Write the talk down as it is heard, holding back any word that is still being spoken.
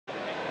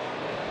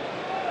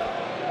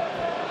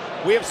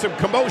We have some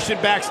commotion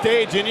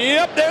backstage, and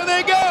yep, there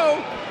they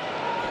go.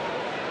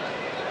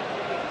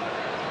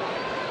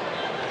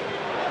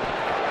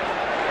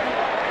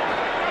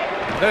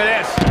 Look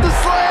at this. The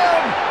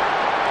slam!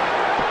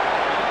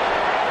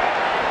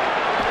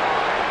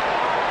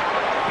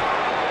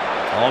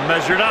 All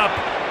measured up.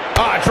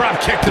 Ah, drop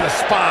kick to the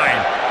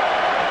spine.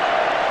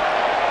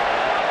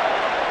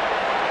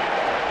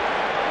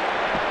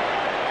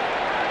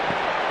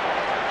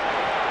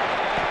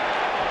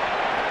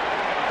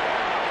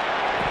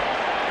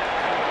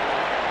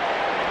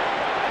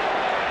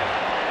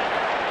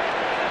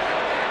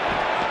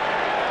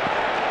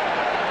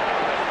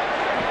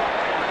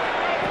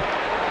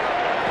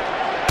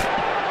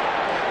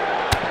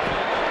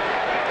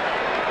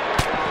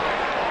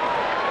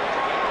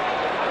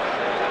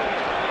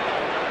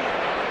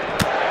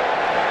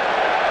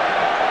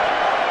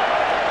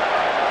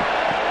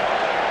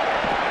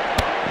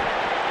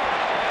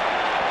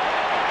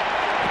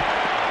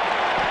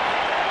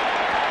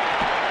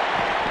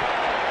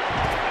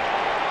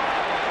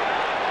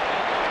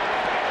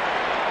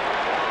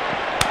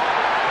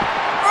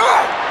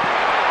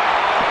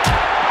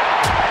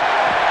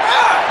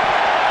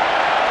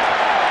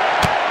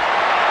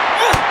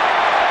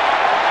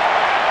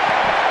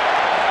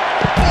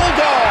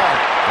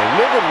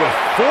 With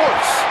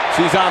force.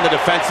 She's on the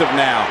defensive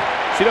now.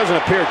 She doesn't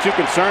appear too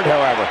concerned,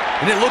 however.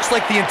 And it looks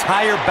like the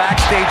entire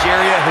backstage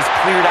area has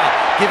cleared out,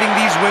 giving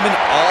these women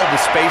all the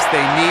space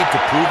they need to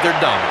prove their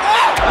dominance.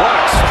 What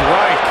a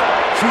strike.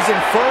 She's in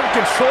firm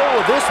control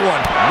of this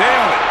one.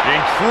 Nailed it.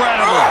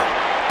 Incredible.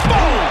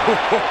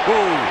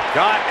 Boom.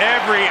 Got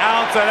every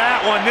ounce of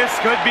that one. This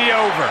could be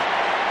over.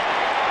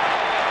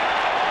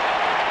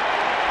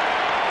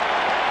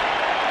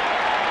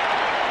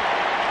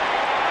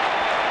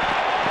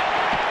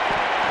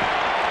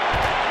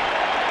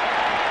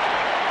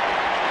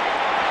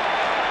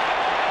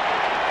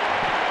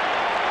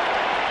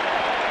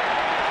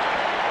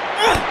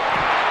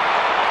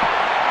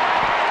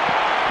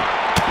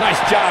 Nice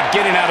job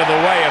getting out of the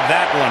way of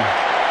that one.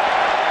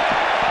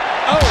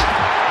 Oh!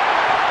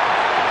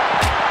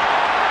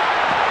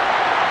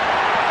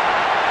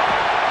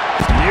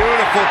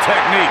 Beautiful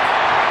technique.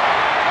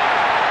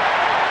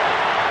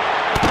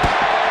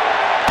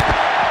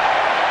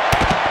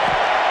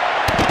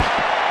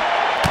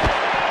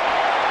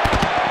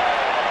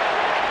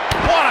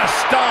 What a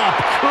stomp!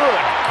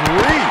 Good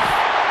grief!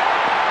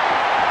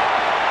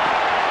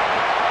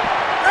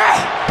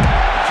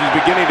 She's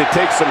beginning to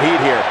take some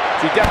heat here.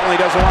 She definitely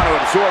doesn't want to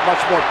absorb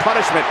much more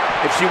punishment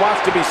if she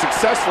wants to be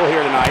successful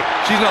here tonight.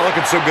 She's not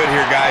looking so good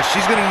here, guys.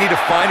 She's going to need to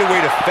find a way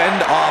to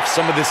fend off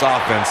some of this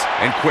offense,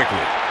 and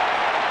quickly.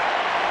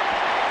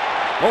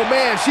 Oh,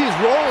 man, she's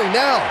rolling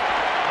now.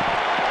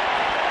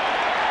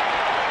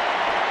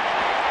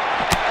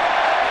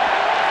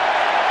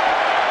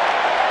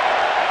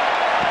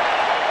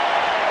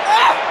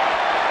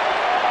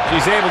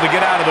 She's able to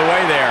get out of the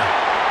way there.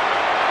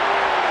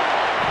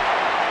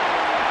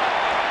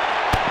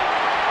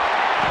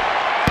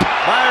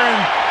 Byron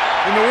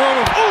in the world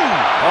of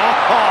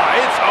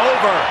It's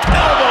over.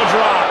 Elbow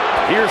drop.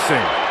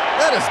 piercing.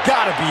 That has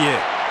got to be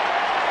it.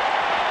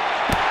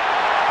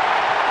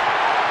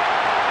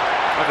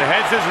 But the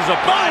head scissors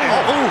applied.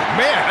 Oh,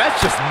 man,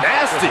 that's just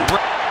nasty.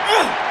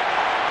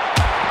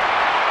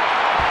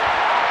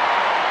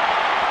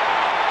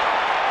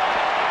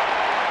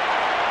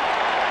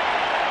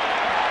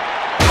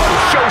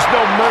 Shows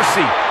no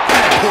mercy.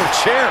 That poor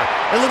chair.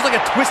 It looks like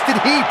a twisted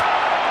heap.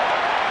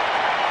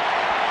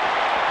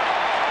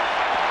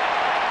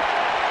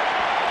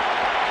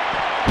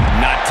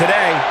 Not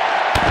today.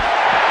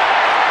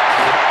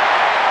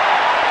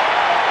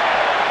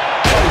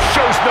 Oh,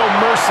 shows no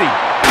mercy.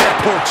 That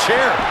poor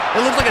chair.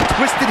 It looks like a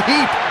twisted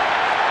heap.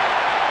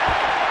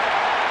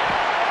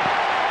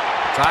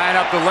 Tying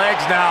up the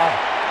legs now.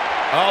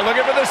 Oh,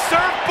 looking for the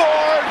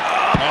surfboard.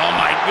 Oh,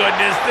 my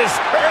goodness, this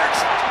hurts.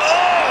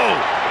 Oh!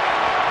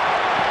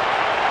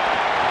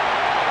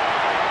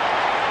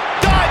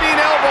 Diving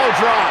elbow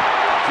drop.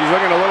 She's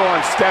looking a little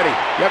unsteady.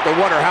 You have to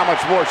wonder how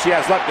much more she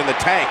has left in the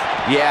tank.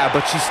 Yeah,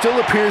 but she still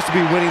appears to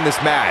be winning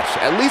this match,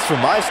 at least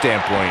from my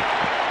standpoint.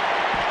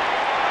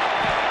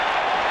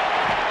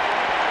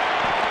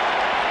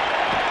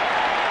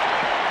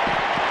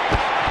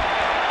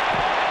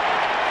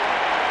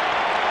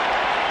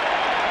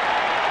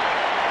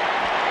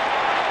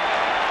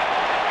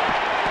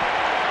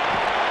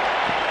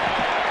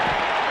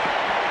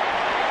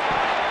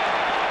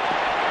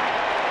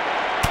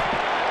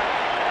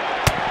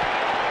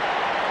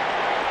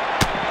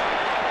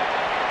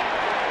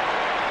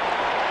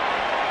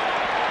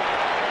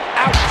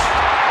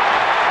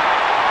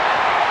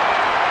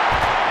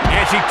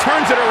 She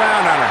turns it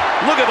around on her.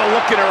 Look at the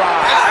look in her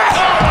eyes. Oh,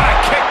 what a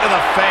kick to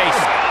the face.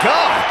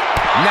 God.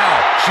 Now,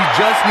 she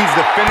just needs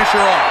to finish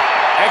her off.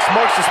 X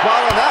marks the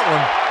spot on that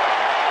one.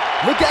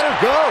 Look at her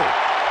go.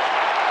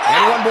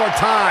 And one more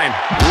time.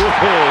 Ooh,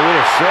 a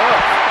little sharp.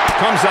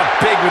 Comes up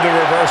big with the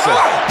reversal.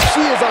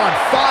 She is on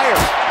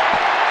fire.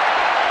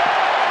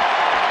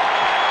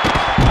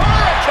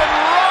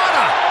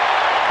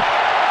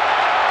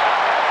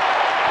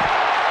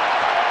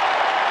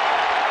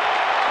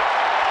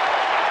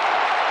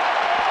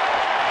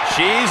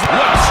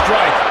 What a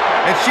strike.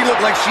 And she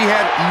looked like she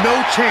had no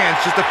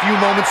chance just a few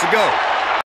moments ago.